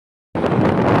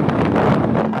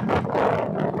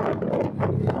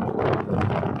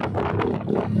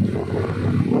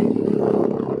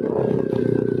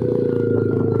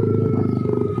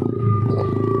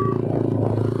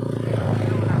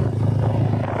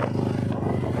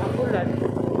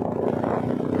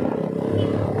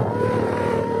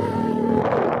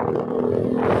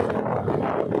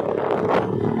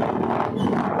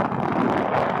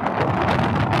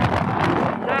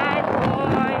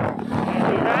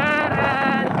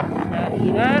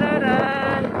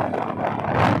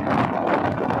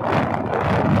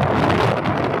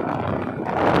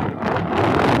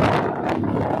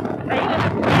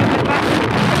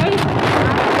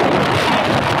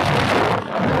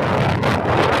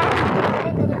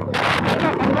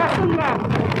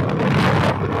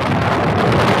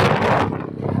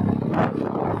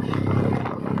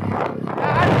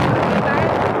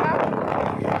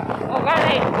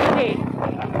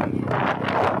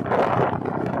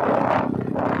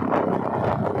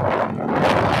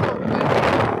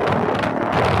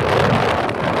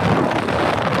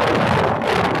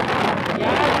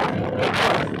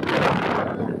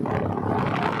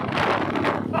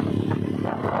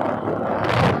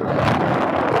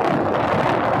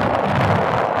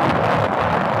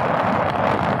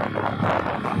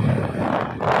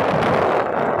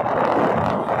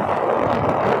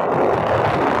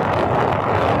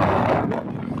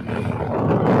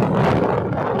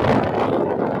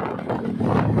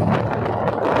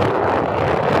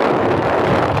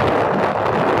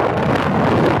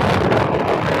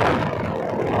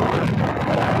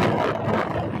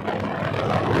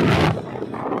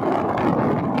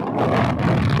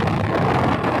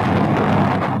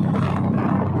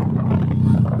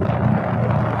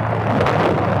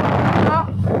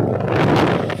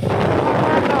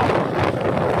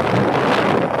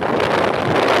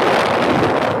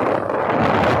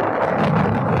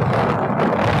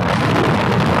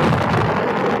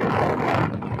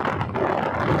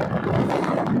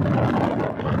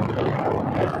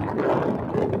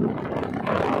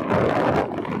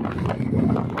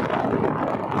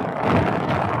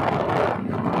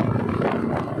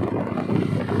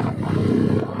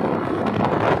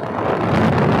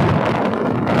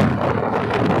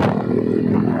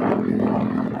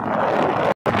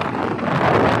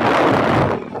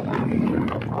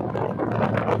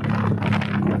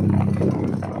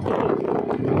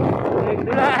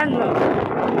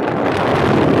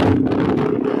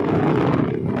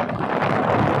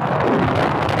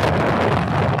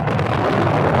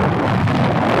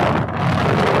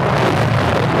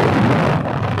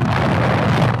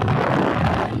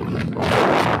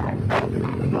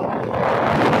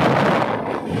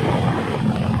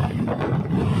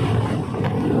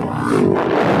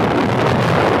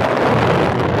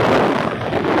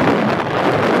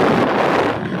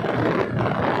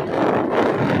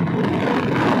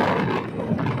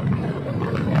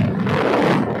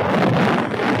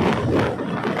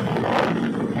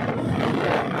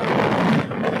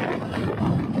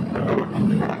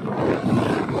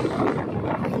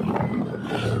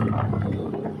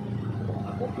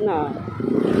na.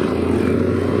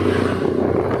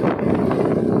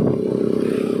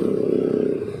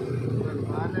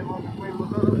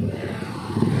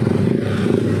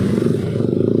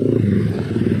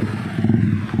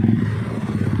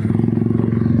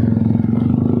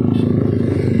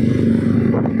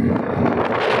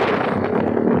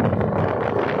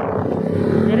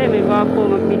 Dire may bago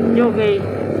mag-video kay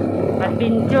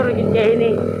adventure gid kay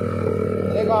ini.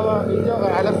 Ini ko ang video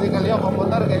kay alas di kaliyo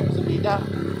komputer kay subida.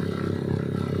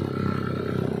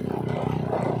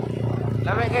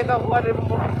 Lamay kayo ito, buwan rin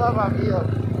mo ito ba, video.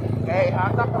 Kay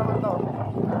hatak naman ito.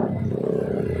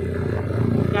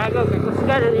 Gago kay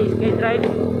kusga na ni kay drive.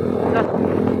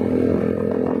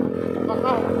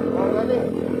 Baka, gani.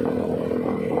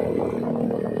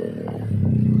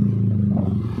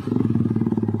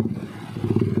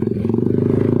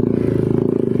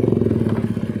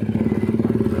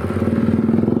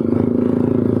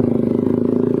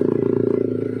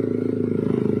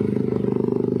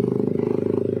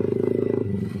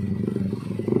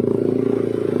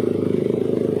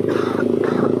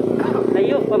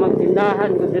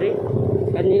 Magtindahan ko diri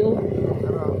kaniyo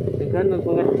daghan mag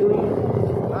mga chuy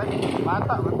ay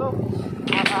bata man to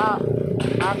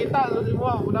nakita lusi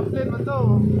mo unaplin man to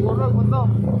kurog man to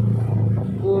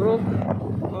kurog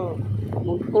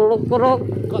kurog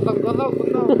kotong-kotong man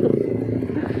to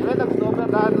wala nag-stopper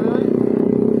daan mo yun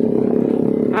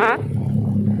ha?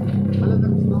 Wala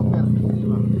nag-stopper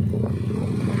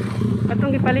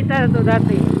katong gipalitan ito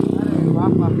dati ano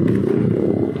wapa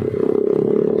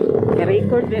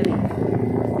record din.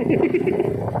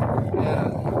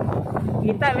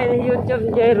 Kita may YouTube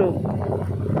Jairo.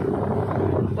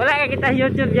 Wala ka kita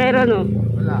YouTube Jairo no?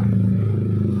 Wala.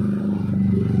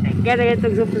 Kaya na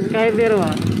itong subscriber mo.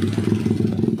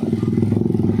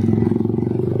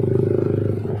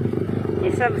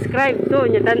 I-subscribe to.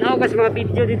 Tanaw ka sa mga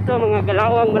video dito. Mga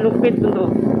galawang malupit to.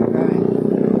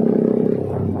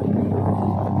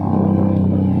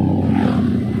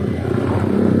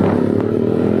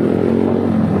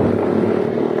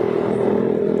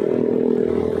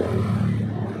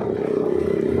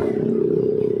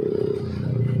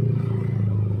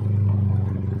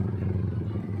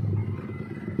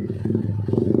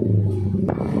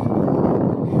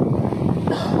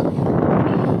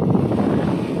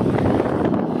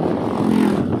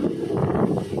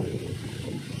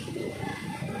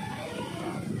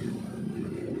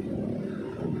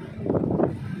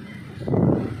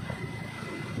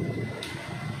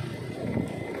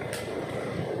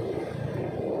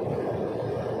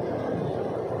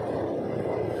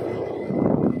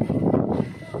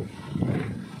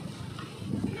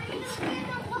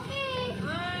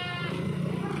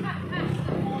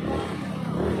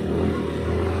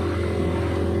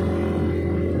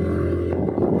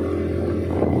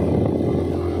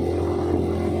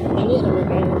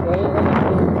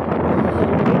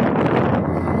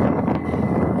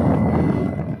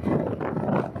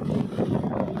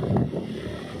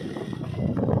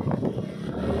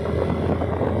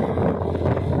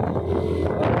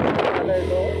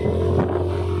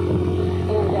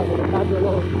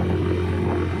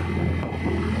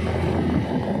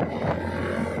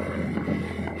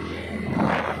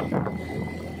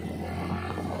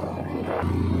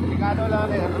 Delikado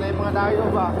lang eh. Ano na yung mga dayo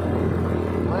ba?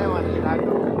 Ano yung mga delikado?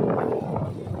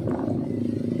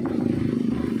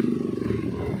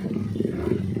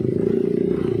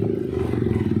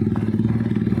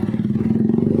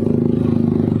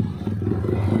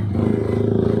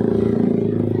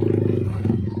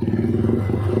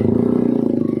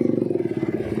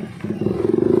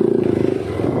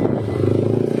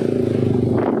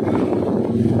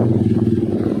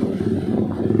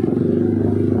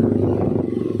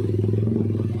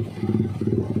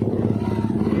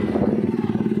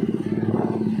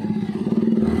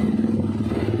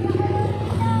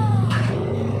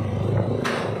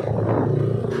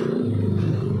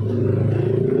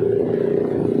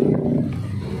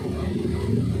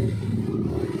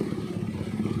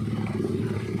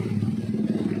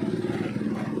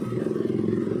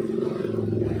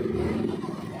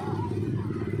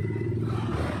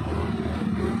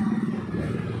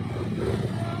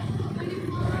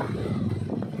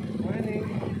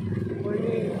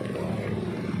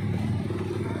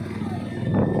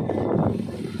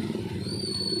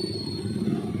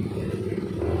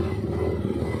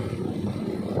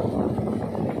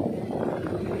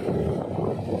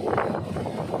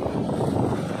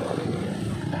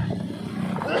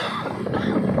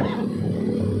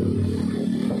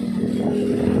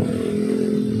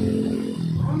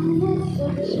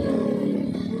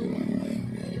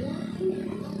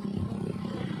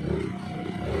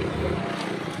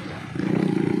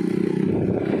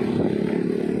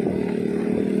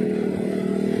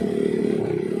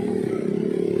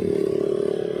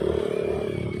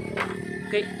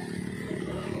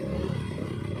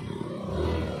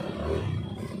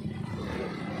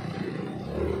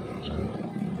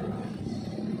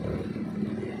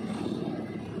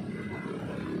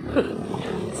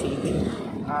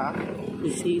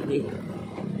 LCD.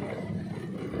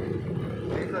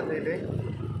 Dito, dito.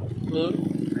 Hmm?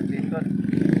 Dito.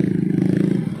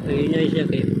 Ayun na siya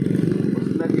kay. Mas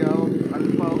lagi ako.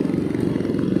 Alpha.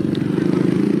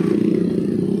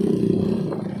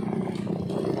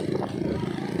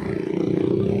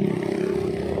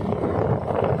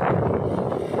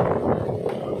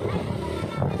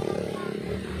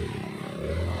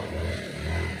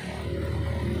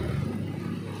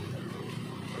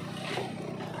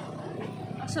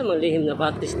 Asa malihim na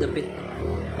batis dapit.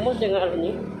 Amo siya nga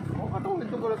niya. Oh, katong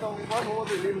dito ko na itong ikuan. Mo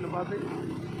dilim na pati.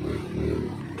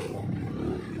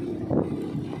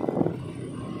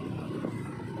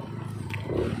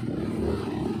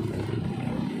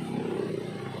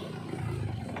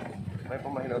 May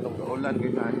pamahinaw itong kaulan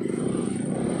kay saan.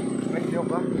 May siyo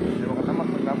ka. Hindi mo katamak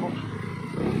magkapok.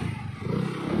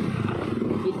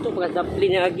 Ito pagkadapli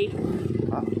niya lagi.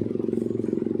 Ah.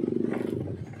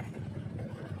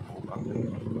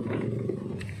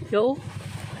 Yo.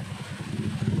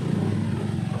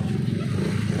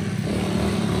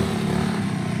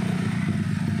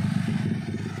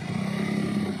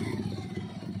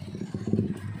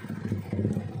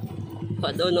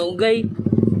 Pado na ugay.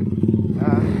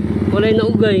 Ah. Walay na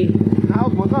ugay.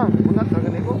 Naog mo ka. Munat ka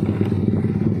ganito.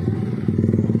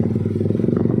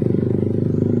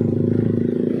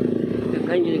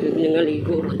 Kaghan yung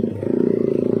nangaligo ron.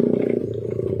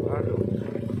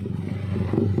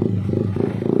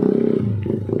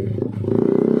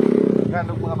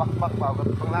 Ganong mga bakbak pa.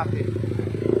 Ganong pang laki.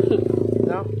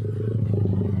 No?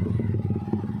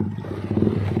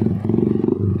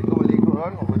 Hindi ko maligo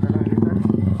ron. Mapunta na dito.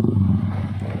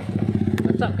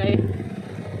 Asa kay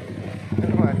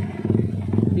Ano man?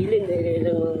 bilin dahil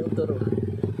ilang mga motor.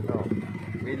 No.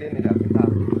 Bili nila kita.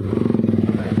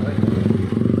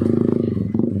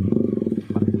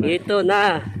 Ito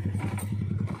na.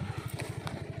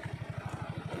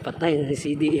 Patay na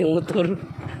si CD yung motor.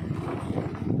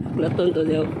 Laton to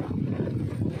daw.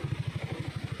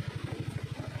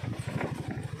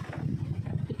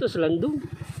 Ito selandong.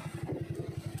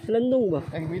 Selandong ba?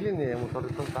 Ang bili niya yung motor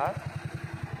itong taas.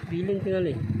 Bilin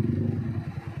tingali.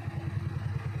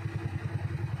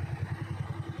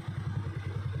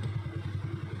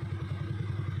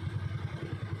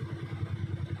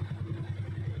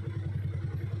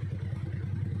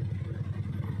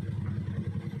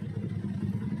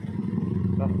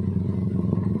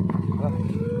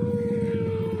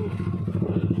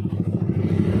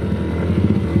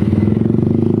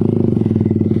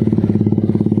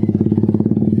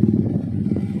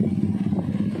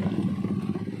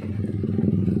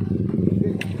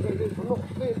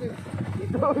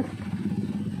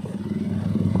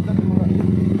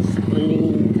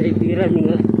 Maning driveran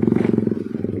nga.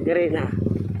 Dire na.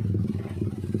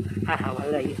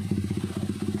 Walay.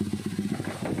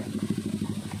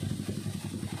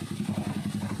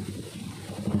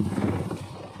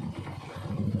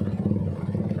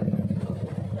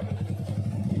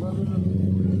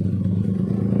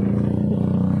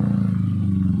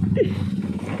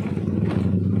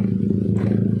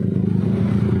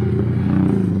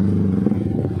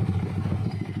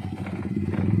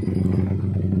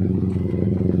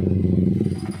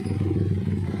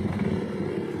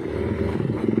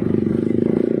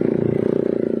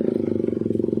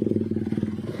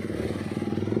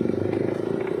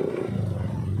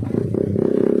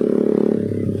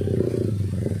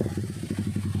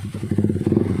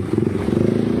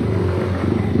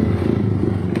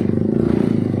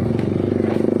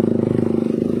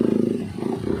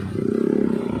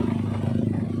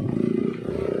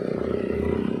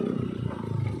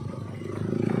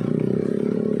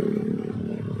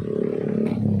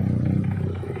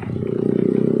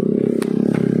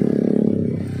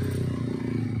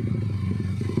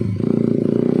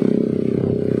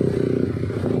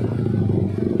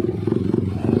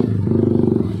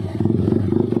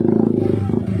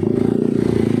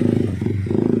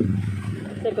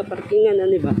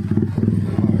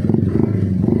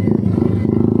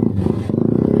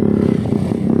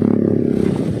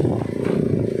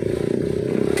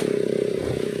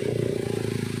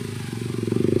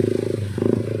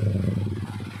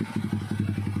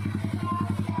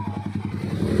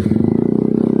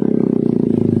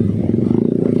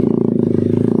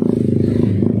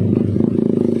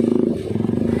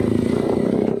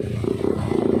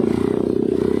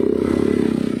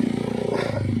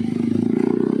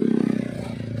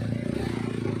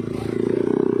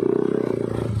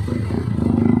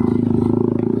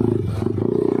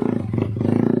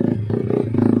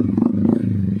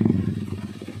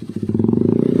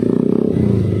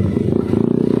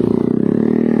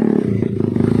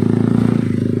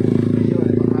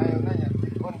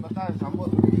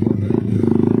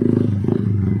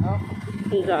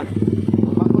 Isa.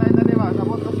 Baklay na di ba?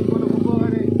 Sabot kasi ko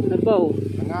nagbubuhan eh. Nabaw.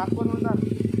 Nangakon mo na.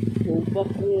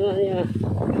 Ubak nga niya.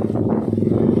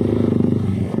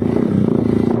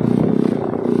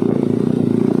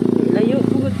 Layo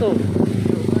ko ito.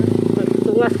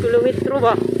 Tungas kilometro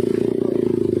ba?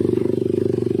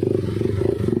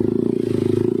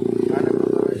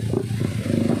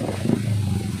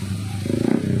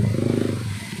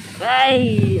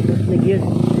 Ay! Nagyan.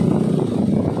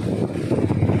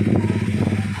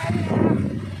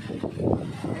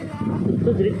 Ito,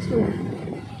 diretso.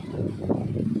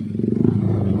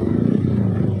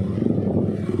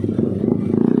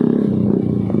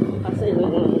 Asa ito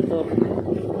na ito?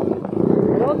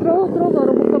 Draw.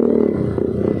 Baru buka po.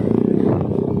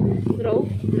 Draw.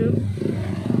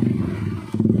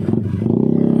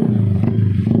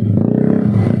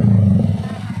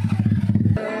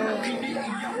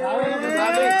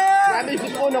 Sabi si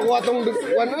ko nakuha tong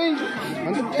ano eh.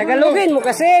 Tagalogin mo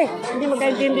kasi. Hindi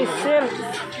magkaintindi, sir.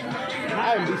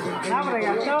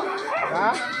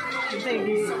 Ha?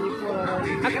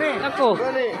 Ako.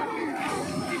 Gani.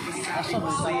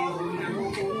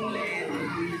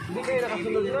 Hindi kayo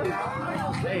nakasunod doon?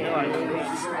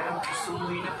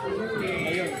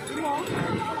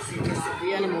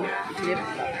 Iyan mo. Clip.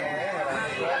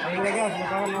 Ay lagas,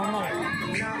 makakalong mo.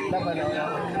 Dapat na.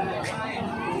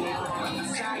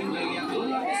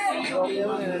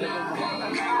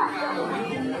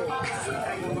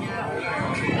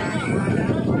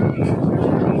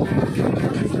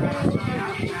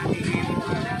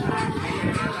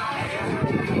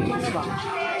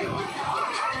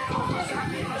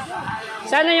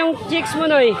 Sana yung chicks mo,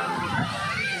 Noy?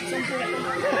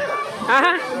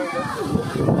 Ha?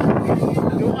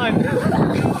 Yuan.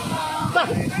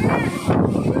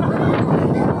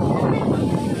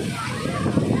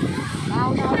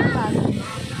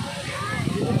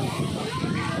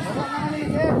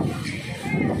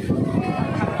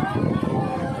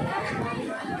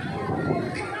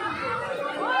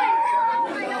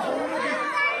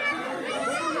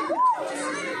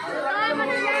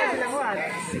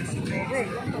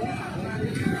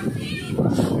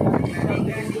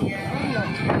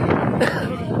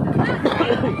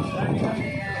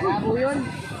 Labo yun.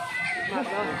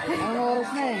 Ang oras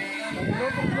na eh.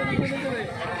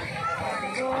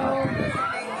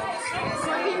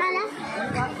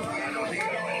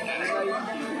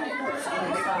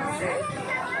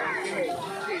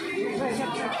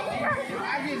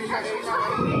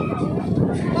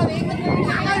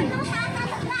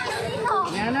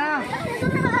 Yan na.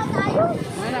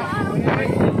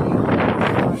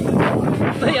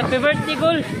 Ay, happy birthday,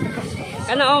 Gol.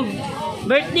 Ano,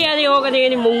 birthday, ano yung kanina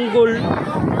ni Monggol.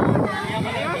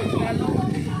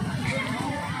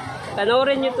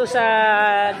 Panoorin nyo to sa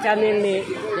channel ni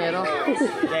Jero.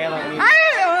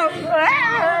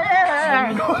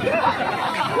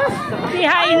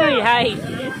 Hi, Noy, hi.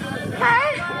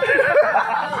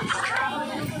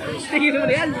 Tingin mo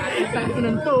na yan. Sakit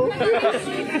ng to.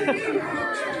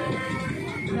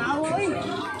 Naawa eh.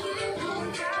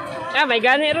 Ah, may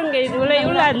gani ron guys, ulay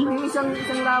ulan. Yung isang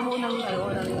labo ng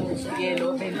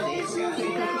yellow. Isang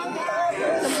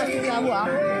labo ah.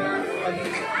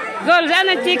 Gol, saan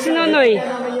ang chicks no, Noy?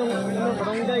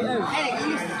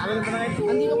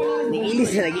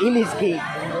 Nag-ilis na, nag-ilis kay.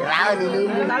 Rao,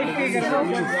 nilulun.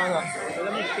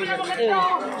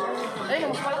 Ayun,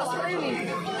 mas malakas pa rin eh.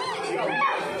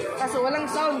 Kaso walang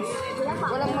sound.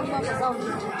 Walang magpapasound.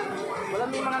 Walang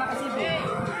may mga nakasibi.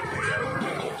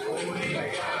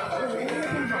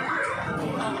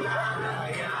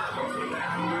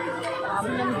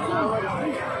 Kami naman ito.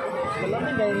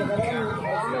 Malamig dahil nakaraan.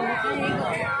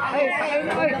 Ay, pakain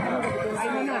na kayo.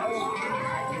 Pakain na na.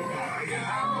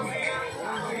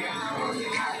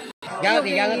 Gangat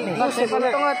ni. Kasi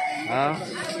palatungot. Ah.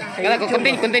 Kala ko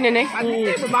kontin yun eh.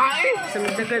 Pati, babae.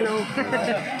 Samdagan oh.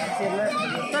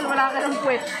 Tol, wala ka ng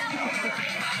puwet.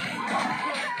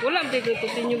 Wala, hindi ko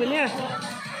continue ba niya?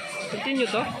 Continue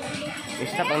to?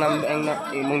 Stop ang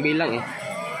imong bilang eh.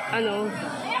 Ano?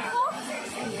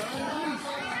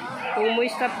 Kung mo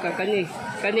stop ka, kanin.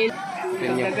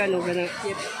 Samdagan o ganang.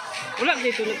 Wala,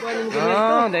 dito nakuha mo ganyan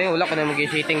to. Ah, dahil wala ko na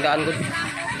mag-sitting daan ko.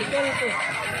 Ikaw ito.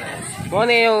 Mo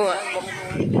na yung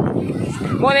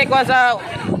ko sa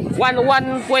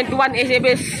 11.1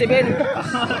 ACBS 7.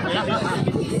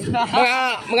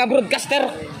 mga broadcaster.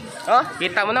 Oh,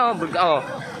 kita mo na oh.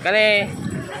 Kani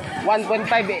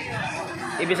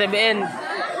 1.5 ibig sabihin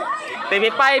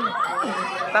TV5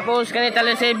 tapos kani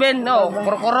channel 7 no,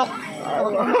 kurok-kurok.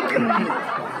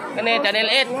 Kani channel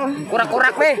 8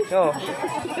 kurak-kurak be. Oh.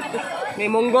 May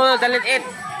Monggol channel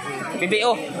 8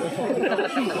 BBO.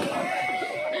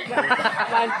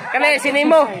 Kani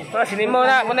sinimo. Oh, sinimo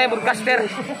na mo na yung broadcaster.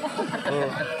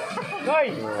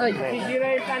 Goy,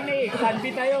 sisira yung tani.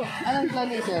 Sanbi tayo. Anong plan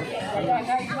ni sir?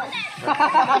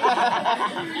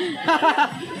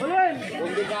 Ulan!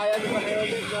 Hindi kaya di ba kayo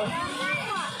dito?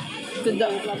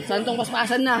 Santong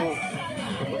paspasan na.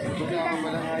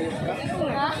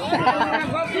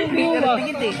 Hindi ka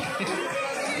nagpikit eh.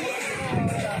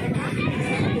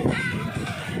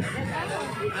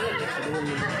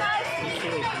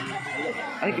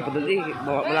 Ay, kipadali.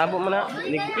 Malabo mo na.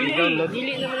 Download.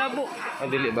 Dili na malabo. Ah,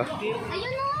 dili ba?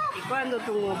 Paano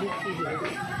itong bukti?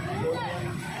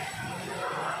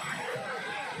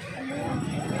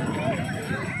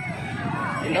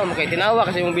 Tinaw mo kayo. Tinawa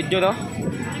kasi yung video, no?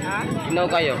 Ha? Tinaw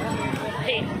kayo.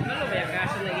 Eh, ano ba yung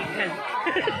kaso na ikan?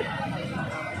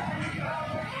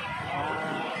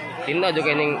 Tinaw dyan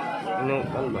kayo ng...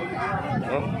 Ano ba?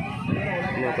 Oh?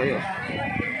 Tinaw kayo.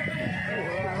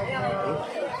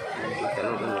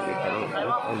 Tanong.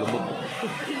 Ang lubog.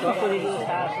 Ako dito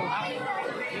sa aso.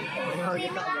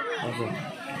 Aso.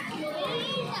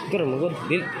 Kira mo gud.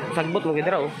 Sagbot mo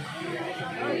gidra oh.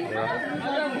 Diba?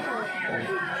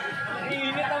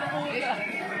 Init ang puta.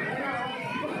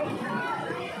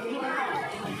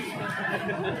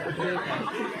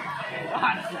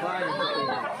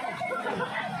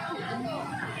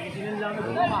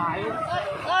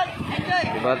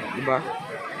 Diba?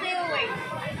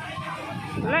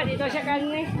 Wala, dito siya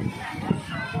kanina.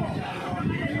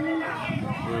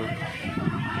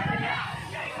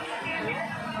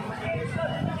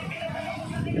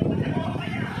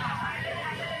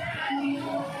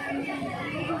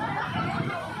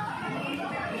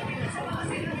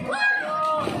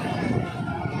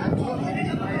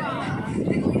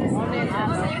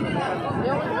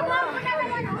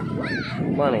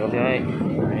 Mana kau tiai?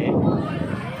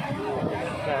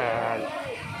 Kan.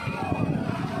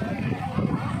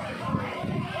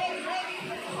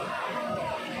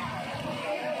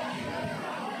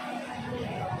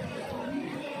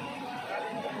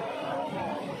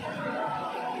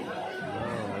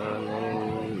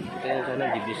 Kita sana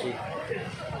divisi.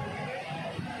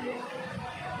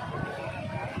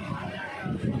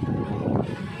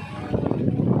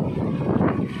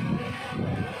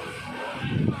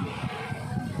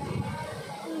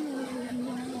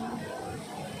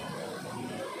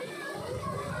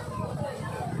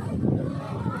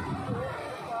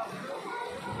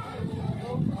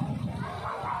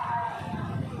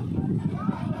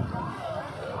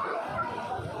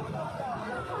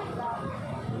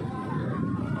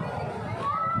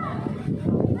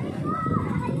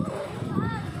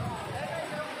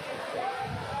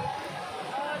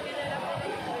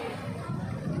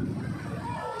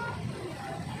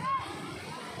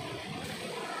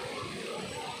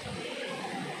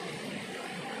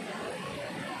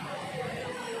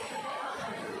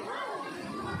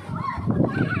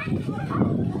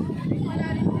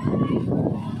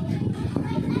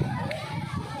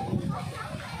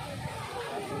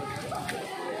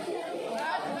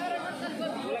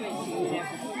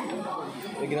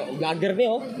 Vlogger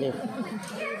niyo.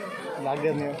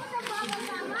 Vlogger niyo.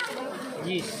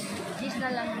 Yes. Gis na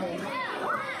lang din.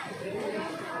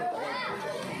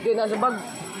 Di nasa bag.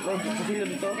 May sila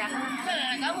dito.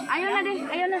 Ayaw na din,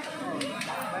 ayaw na.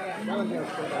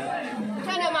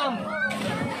 Sana ma'am.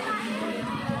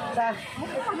 Sa.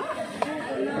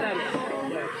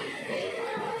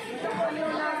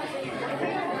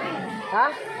 Ha?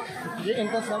 Di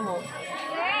entos na mo.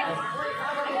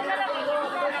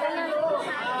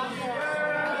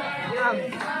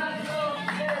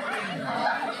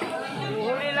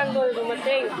 Huli lang doon,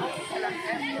 dumating.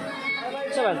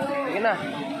 Saban, sige na.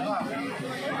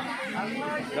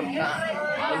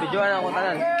 Nabidyoan ako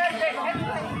tanan.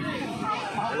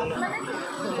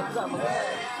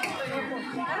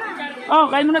 Oh,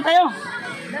 kain muna tayo.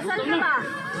 Dasal ka ba?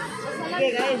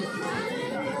 Okay, kain.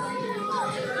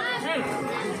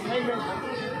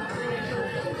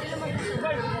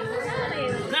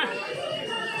 Na.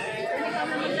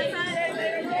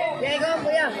 Okay, go,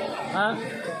 kuya. Ha?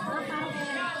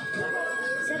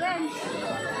 Seven.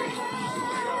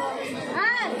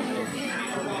 Ah!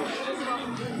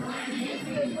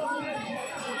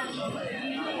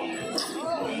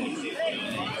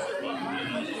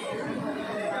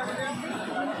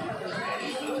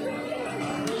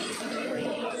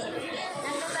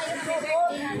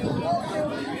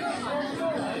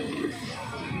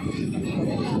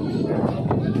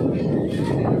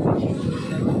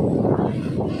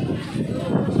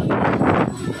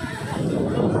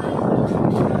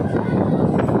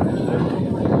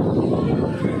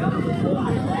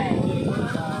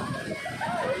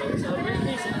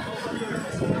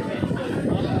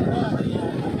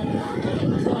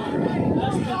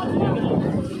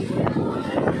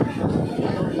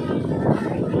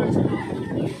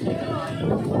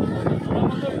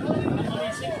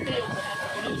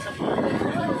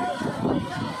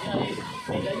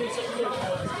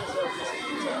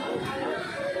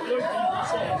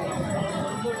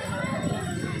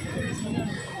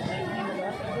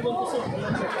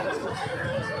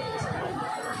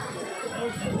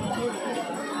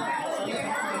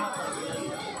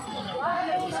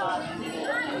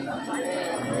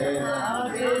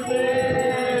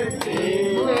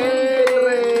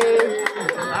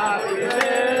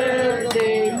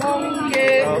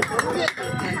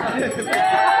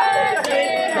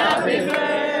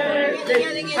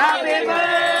 Happy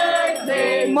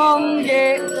birthday,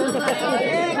 Mongge.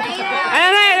 Ano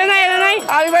na?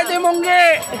 Happy birthday, Mongge.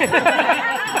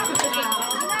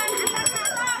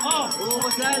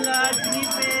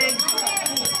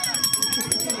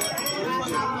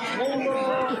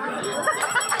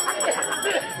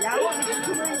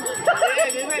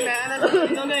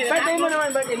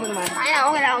 Birthday mo naman. Ay,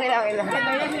 okay lang.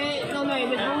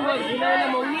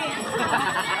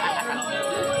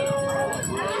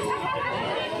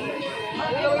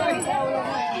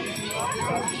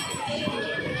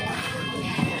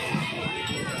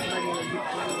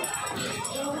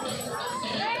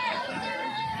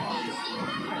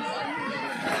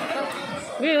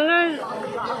 Ngayon,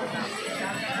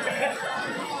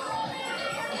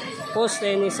 post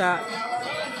ni sa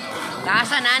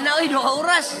Nasa na oy, 2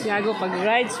 oras. Siyago, pag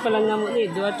rides pa lang naman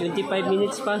 25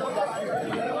 minutes pa.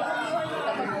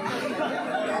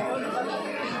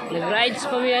 Nag-rides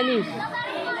pa mo yan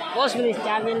Post mo ni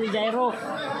channel ni Jairo.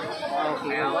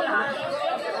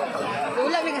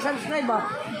 Wala may ka-subscribe ba?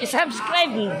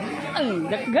 I-subscribe. Ang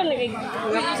daggan na kay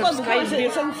subscribe.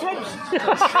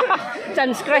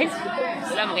 Subscribe.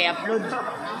 Wala mo kaya upload.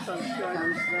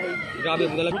 Grabe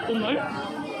mo talaga.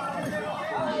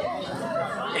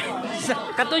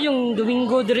 Kato yung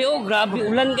Domingo diri grabe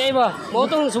ulan kay ba. Mo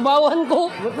tong subawan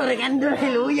ko. Buto rekando ni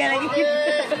Luya lagi.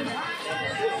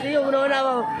 Siyo mo na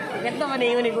ba? Ganto man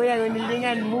ingon ni Kuya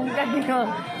nindingan mungkad nito.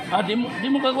 Di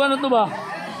mo kagawa na to ba?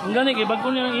 Ang gani kay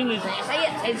bagko niya ng English.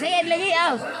 Sayad lagi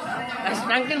aw. As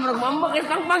tangkil mo mambok is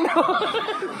pangpang no.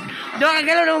 Do ka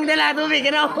galo nung dala tubig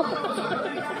no.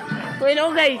 Kuya no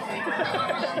guys.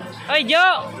 Oy,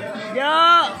 Jo.